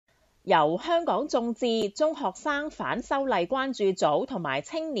由香港眾志中學生反修例關注組同埋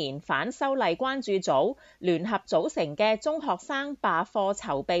青年反修例關注組聯合組成嘅中學生罷課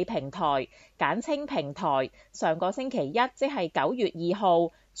籌備平台，簡稱平台，上個星期一，即係9月2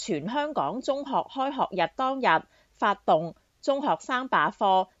號，全香港中學開學日當日發動中學生罷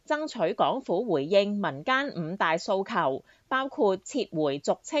課，爭取港府回應民間5大訴求，包括撤回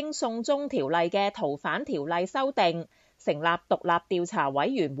俗稱送中條例嘅逃犯條例修訂，成立獨立調查委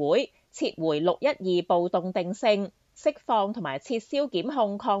員會，撤回612暴動定性，釋放同埋撤銷檢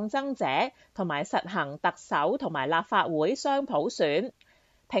控抗爭者，同埋實行特首同埋立法會雙普選。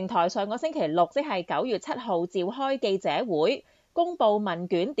平台上個星期六，即係9月7號召開記者會，公布問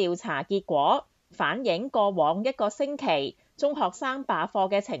卷調查結果，反映過往1個星期中學生罷課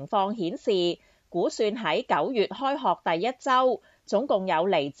嘅情況顯示，估算喺9月開學第一週，總共有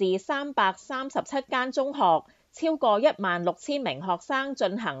嚟自337間中學，超過16000名學生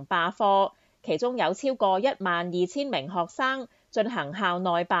進行罷課，其中有超過12000名學生進行校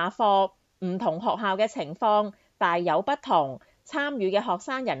內罷課。唔同學校嘅情況大有不同，參與嘅學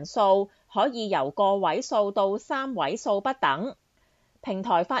生人數可以由個位數到3位數不等。平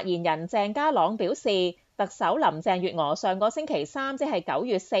台發言人鄭家朗表示，特首林鄭月娥上個星期三，即係9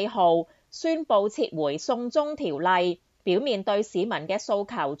月4號，宣布撤回送中條例，表面對市民嘅訴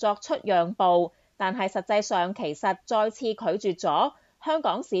求作出讓步，但係實際上其實再次拒絕咗香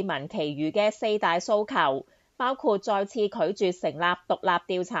港市民其餘嘅4大訴求，包括再次拒絕成立獨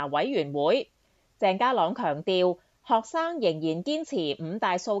立調查委員會。鄭家朗強調，學生仍然堅持5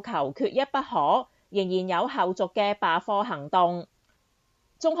大訴求缺一不可，仍然有後續嘅罷課行動。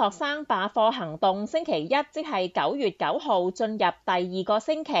中學生罷課行動星期一，即係9月9號，進入第2個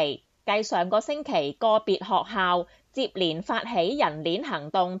星期，繼上個星期個別學校接連發起人鏈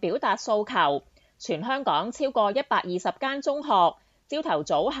行動表達訴求。全香港超過120間中學朝頭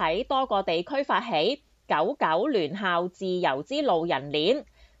早喺多個地區發起99聯校自由之路人鏈，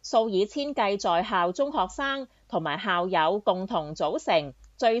數以千計在校中學生同埋校友共同組成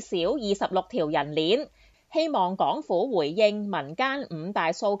最少26條人鏈，希望港府回應民間5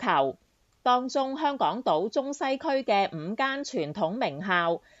大訴求。當中香港島中西區嘅5間傳統名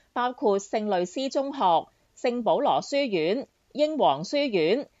校，包括聖類斯中學、聖保羅書院、英皇書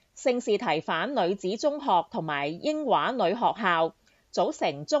院、聖士提反女子中學同埋英華女學校，組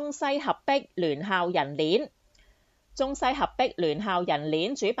成中西合璧聯校人鏈。中西合璧聯校人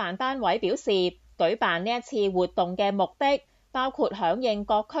鏈主辦單位表示，舉辦呢一次活動嘅目的包括響應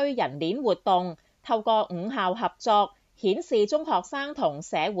各區人鏈活動，透過5校合作，顯示中學生同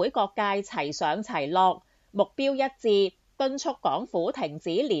社會各界齊上齊落，目標一致，敦促港府停止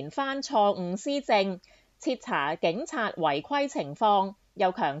連番錯誤施政，徹查警察違規情況。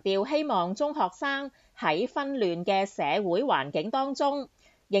又強調希望中學生喺紛亂嘅社會環境當中，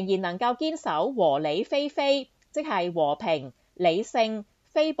仍然能夠堅守和理非非，即係和平、理性、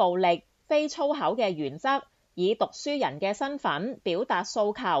非暴力、非粗口嘅原則，以讀書人嘅身份表達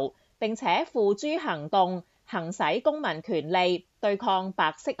訴求，並且付諸行動，行使公民權利，對抗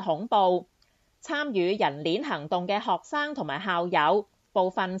白色恐怖。參與人鏈行動嘅學生同埋校友，部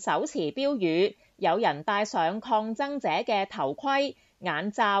分手持標語，有人戴上抗爭者嘅頭盔、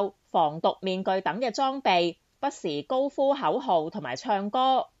眼罩、防毒面具等嘅裝備，不時高呼口號同埋唱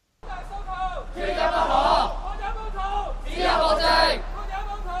歌。缺一不可，只有暴政，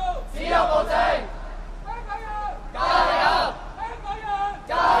只有暴政，香港人加油！香港人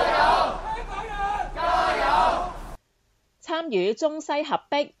加油！香港人加油！參與中西合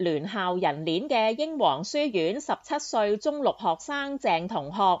璧聯校人鏈嘅英皇書院17歲中6學生鄭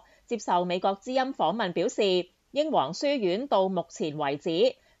同學接受美國之音訪問表示，英皇書院到目前為止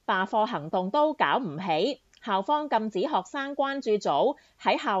罷課行動都搞唔起，校方禁止學生關注組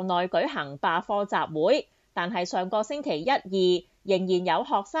喺校內舉行罷課集會，但係上個星期1、2仍然有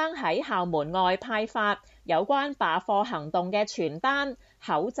學生喺校門外派發有關罷課行動嘅傳單、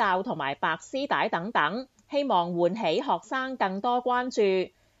口罩同埋白絲帶等等，希望喚起學生更多關注。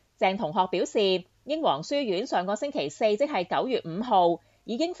鄭同學表示，英皇書院上個星期4，即係9月5號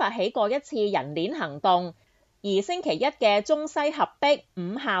已經發起過一次人鏈行動，而星期一嘅中西合璧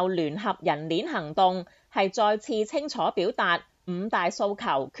5校聯合人鏈行動係再次清楚表達5大訴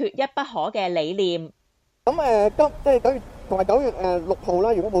求缺一不可嘅理念。咁即係9月同埋9月6號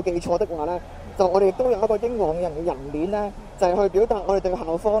啦，如果冇記錯的話咧，就我哋亦都有一個英皇人嘅人鏈咧，就係去表達我哋對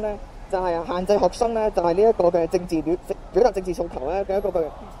校方咧，就係限制學生咧，就係呢一個嘅政治表達政治訴求咧嘅一個嘅，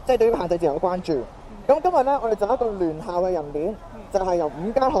即係對於限制自由嘅關注。咁今日咧，我哋就有一個聯校嘅人鏈，就係由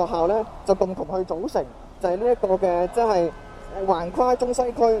5間學校咧就共同去組成，就係呢一個嘅即係橫跨中西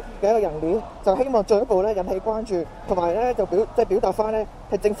區嘅一個人鏈，就希望進一步咧引起關注，同埋咧就表達翻咧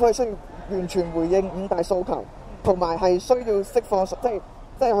係政府係需要完全回應五大訴求，同埋係需要釋放即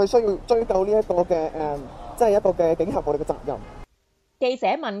係佢需要追究呢一個嘅即係一個嘅警察暴力嘅責任。記者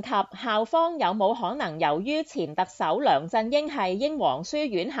問及校方有冇可能由於前特首梁振英係英皇書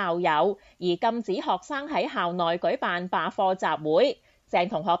院校友，而禁止學生喺校內舉辦罷課集會，鄭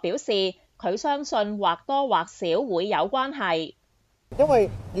同學表示佢相信或多或少會有關係。因為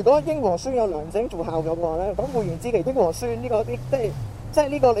如果英皇書院有梁振英做校友嘅話咧，咁換言之，其實英皇書院呢個即係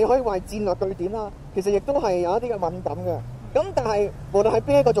呢個你可以話係戰略據點啦，其實亦都係有一啲嘅敏感嘅。咁但係無論係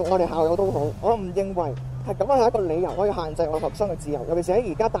邊一個做我哋校友都好，我唔認為係咁樣係一個理由可以限制我哋學生嘅自由，尤其是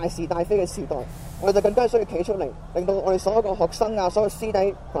喺而家大是大非嘅時代，我哋就更加需要企出嚟，令到我哋所有嘅學生啊、所有師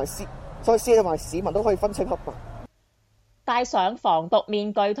弟同埋市民都可以分清黑白。戴上防毒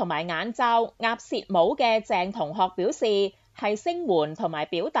面具同埋眼罩、鴨舌帽嘅鄭同學表示，係聲援同埋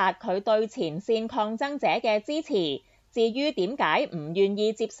表達佢對前線抗爭者嘅支持。至於點解唔願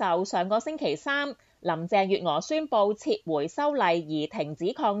意接受上個星期三林鄭月娥宣布撤回修例而停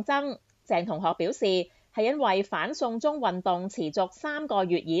止抗爭，鄭同學表示係因為反送中運動持續3個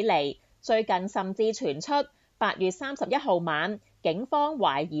月以嚟，最近甚至傳出8月31號晚警方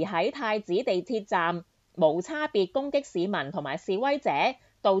懷疑喺太子地鐵站無差別攻擊市民同埋示威者，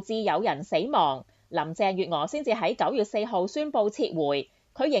導致有人死亡，林鄭月娥先至喺9月4號宣布撤回，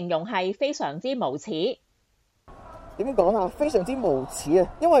佢形容係非常之無恥。點講啊？非常之無恥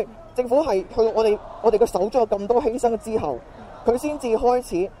啊！因為政府係去到我哋嘅手中有咁多犧牲之後，佢先至開始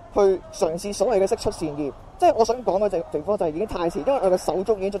去嘗試所謂嘅釋出善意。即係我想講嘅地方就係已經太遲，因為我哋嘅手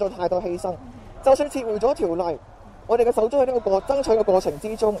中已經做咗太多犧牲。就算撤回咗條例，我哋嘅手中喺呢個爭取嘅過程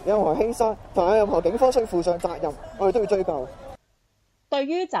之中，有任何犧牲同埋有任何警方需要負上責任，我哋都要追究。對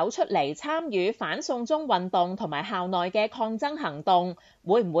於走出嚟參與反送中運動同埋校內嘅抗爭行動，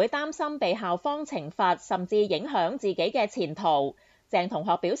會唔會擔心被校方懲罰，甚至影響自己嘅前途？鄭同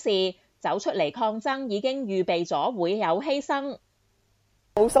學表示，走出嚟抗爭已經預備咗會有犧牲，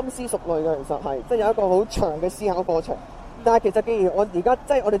好深思熟慮嘅，其實係即係有一個好長嘅思考過程。但係其實既然我而家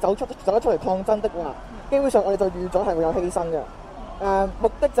即係我哋走得出嚟抗爭的話，基本上我哋就預咗係會有犧牲嘅。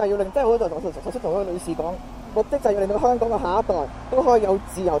目的就係要令，即係好似頭先同嗰個女士講，目的就係要令到香港嘅下一代都可以有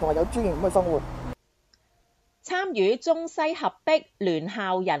自由同埋有尊嚴咁去生活。參與中西合璧聯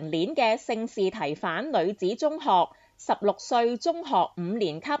校人鏈嘅聖士提反女子中學16歲中學5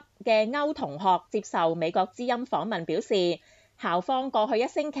年級嘅歐同學接受美國之音訪問表示，校方過去1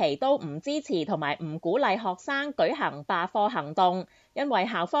星期都唔支持同埋唔鼓勵學生舉行罷課行動，因為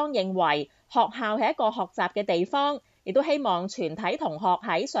校方認為學校係一個學習嘅地方，亦都希望全體同學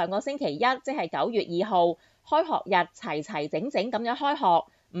喺上個星期一，即係9月2號開學日齊齊整整咁樣開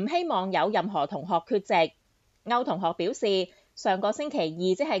學，唔希望有任何同學缺席。歐同學表示，上個星期二，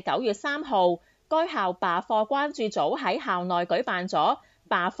即係9月3號，該校罷課關注組喺校內舉辦咗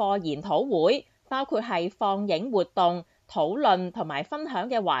罷課研討會，包括係放映活動、討論同埋分享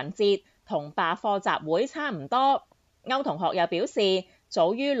嘅環節，同罷課集會差唔多。歐同學又表示，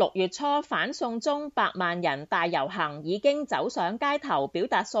早於6月初反送中100萬人大遊行已經走上街頭表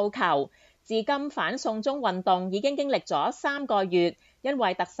達訴求，至今反送中運動已經經歷咗3個月，因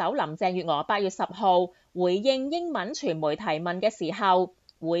為特首林鄭月娥8月10號回應英文傳媒提問嘅時候，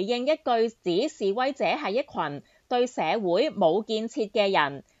回應一句指示威者係一群對社會冇建設嘅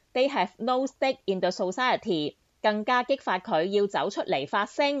人 ，They have no stake in the society， 更加激發佢要走出嚟發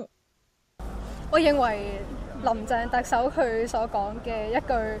聲。我認為林鄭特首佢所講嘅一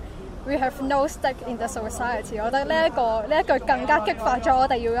句 We have no stake in the society， 我覺得呢一句更加激發咗我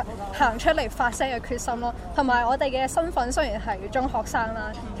哋要行出嚟發聲嘅決心咯。同埋我哋嘅身份雖然係中學生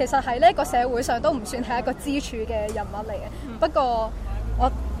啦，其實喺呢一個社會上都唔算係一個支柱嘅人物嚟嘅。不過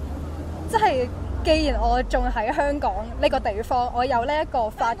我即係既然我仲喺香港呢個地方，我有呢一個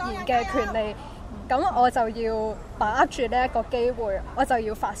發言嘅權利，咁我就要把握住呢一個機會，我就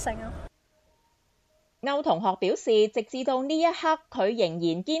要發聲咯。歐同學表示，直至到呢一刻，佢仍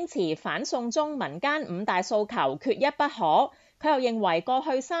然堅持反送中民間5大訴求缺一不可。佢又認為過去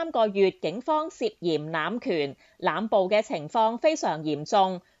3個月警方涉嫌濫權濫捕嘅情況非常嚴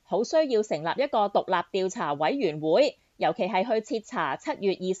重，好需要成立一個獨立調查委員會，尤其係去徹查7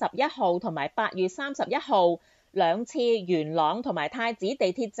月21號同埋8月31號2次元朗同埋太子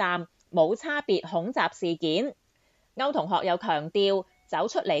地鐵站冇差別恐襲事件。歐同學又強調，走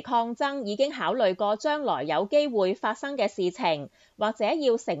出嚟抗爭已經考慮過將來有機會發生嘅事情，或者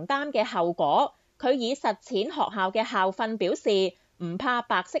要承擔嘅後果。佢以實踐學校嘅校訓表示，唔怕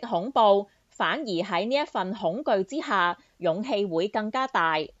白色恐怖，反而喺呢一份恐懼之下，勇氣會更加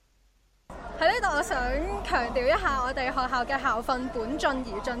大。喺呢度我想強調一下我哋學校嘅校訓本進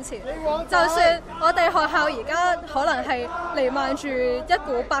而進前，就算我哋學校而家可能係瀰漫住一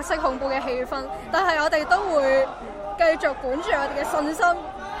股白色恐怖嘅氣氛，但係我哋都會繼續本住我哋嘅信心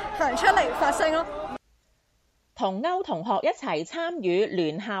行出嚟發聲咯。同歐同學一齊參與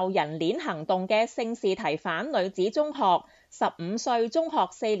聯校人鏈行動嘅聖士提反女子中學15歲中學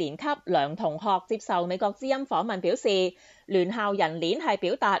4年級梁同學接受美國之音訪問表示，聯校人鏈係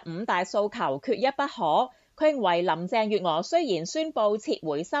表達5大訴求缺一不可。佢認為林鄭月娥雖然宣布撤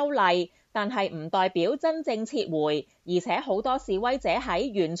回修例，但係唔代表真正撤回，而且好多示威者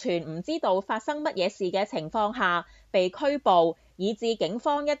喺完全唔知道發生乜嘢事嘅情況下被拘捕，以致警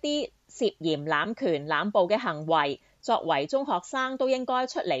方一啲涉嫌濫權濫捕嘅行為，作為中學生都應該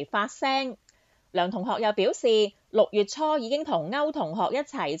出嚟發聲。梁同學又表示，6月初已經同歐同學一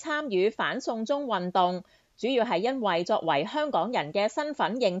齊參與反送中運動，主要係因為作為香港人嘅身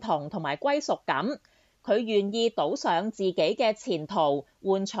份認同同埋歸屬感，佢願意賭上自己嘅前途，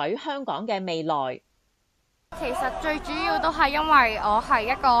換取香港嘅未來。其實最主要都係因為我係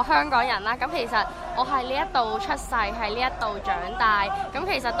一個香港人啦，咁其實我係呢一度出世，喺呢一度長大，咁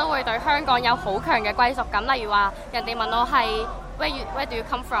其實都會對香港有好強嘅歸屬感。例如話人哋問我係Where do you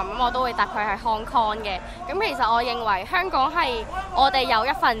come from？ 咁我都會答佢係 Hong Kong 嘅。咁其實我認為香港係我哋有一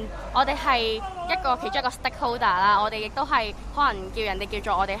份，我哋係其中一個 stakeholder 啦。我哋亦都係可能叫人哋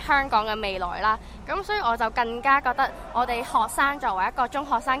叫做我哋香港嘅未來啦。咁所以我就更加覺得我哋學生作為一個中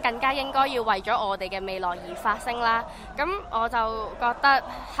學生，更加應該要為咗我哋嘅未來而發聲啦。咁我就覺得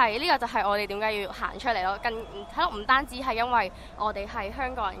係呢個就係我哋點解要行出嚟咯。唔單止係因為我哋係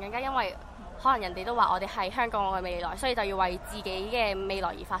香港人，更加因為可能人哋都話我哋係香港嘅未來，所以就要為自己嘅未來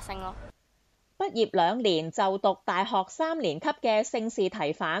而發聲咯。畢業2年就讀大學3年級嘅聖士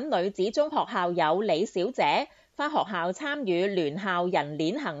提反女子中學校友李小姐，返學校參與聯校人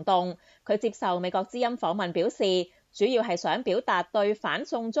鏈行動。佢接受美國之音訪問表示，主要係想表達對反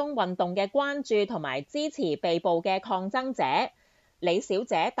送中運動嘅關注同埋支持被捕嘅抗爭者。李小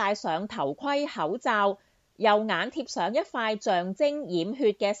姐戴上頭盔口罩，右眼貼上一塊象徵染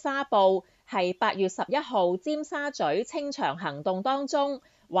血嘅紗布，係8月11號尖沙咀清場行動當中，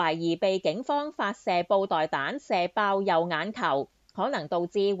懷疑被警方發射布袋彈射爆右眼球，可能導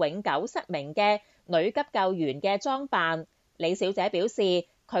致永久失明嘅女急救員嘅裝扮。李小姐表示，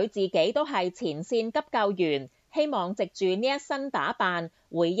佢自己都係前線急救員，希望藉住呢一身打扮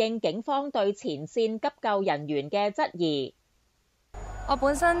回應警方對前線急救人員嘅質疑。我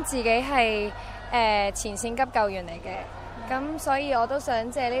本身自己係前線急救員嚟嘅，咁所以我都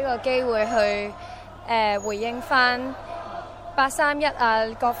想借呢個機會去回應翻831啊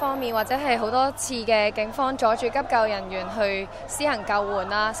各方面，或者係好多次嘅警方阻住急救人員去施行救援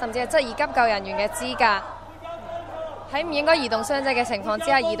啊，甚至係質疑急救人員嘅資格，喺唔應該移動傷者嘅情況之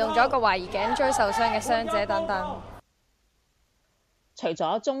下移動咗一個懷疑頸椎受傷嘅傷者等等。除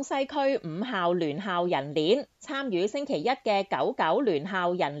咗中西區5校聯校人鏈，參與星期一嘅99聯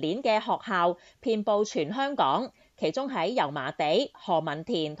校人鏈嘅學校遍佈全香港，其中喺油麻地、何文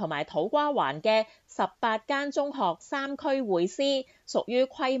田同埋土瓜灣嘅18間中學3區會師，屬於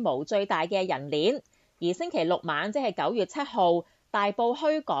規模最大嘅人鏈。而星期6晚，即係9月7號，大埔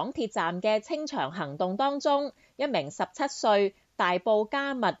墟港鐵站嘅清場行動當中，一名17歲大埔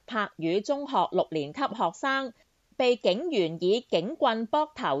加密柏語中學6年級學生被警員以警棍剝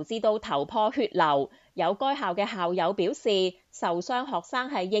頭至到頭破血流。有該校嘅校友表示，受傷學生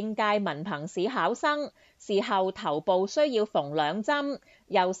係應屆文憑試考生，事後頭部需要縫2針，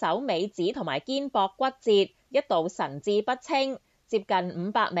右手尾指同埋肩膊骨折，一度神志不清。接近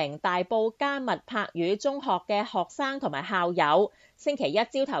500名大埔加密柏語中學嘅學生同埋校友，星期一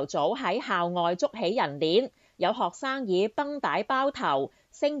朝頭早喺校外築起人鏈，有學生以繃帶包頭，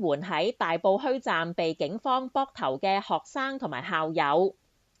聲援喺大埔墟站被警方剝頭嘅學生同埋校友。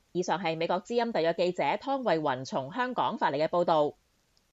以上係美國之音特約記者湯慧雲從香港發嚟嘅報導。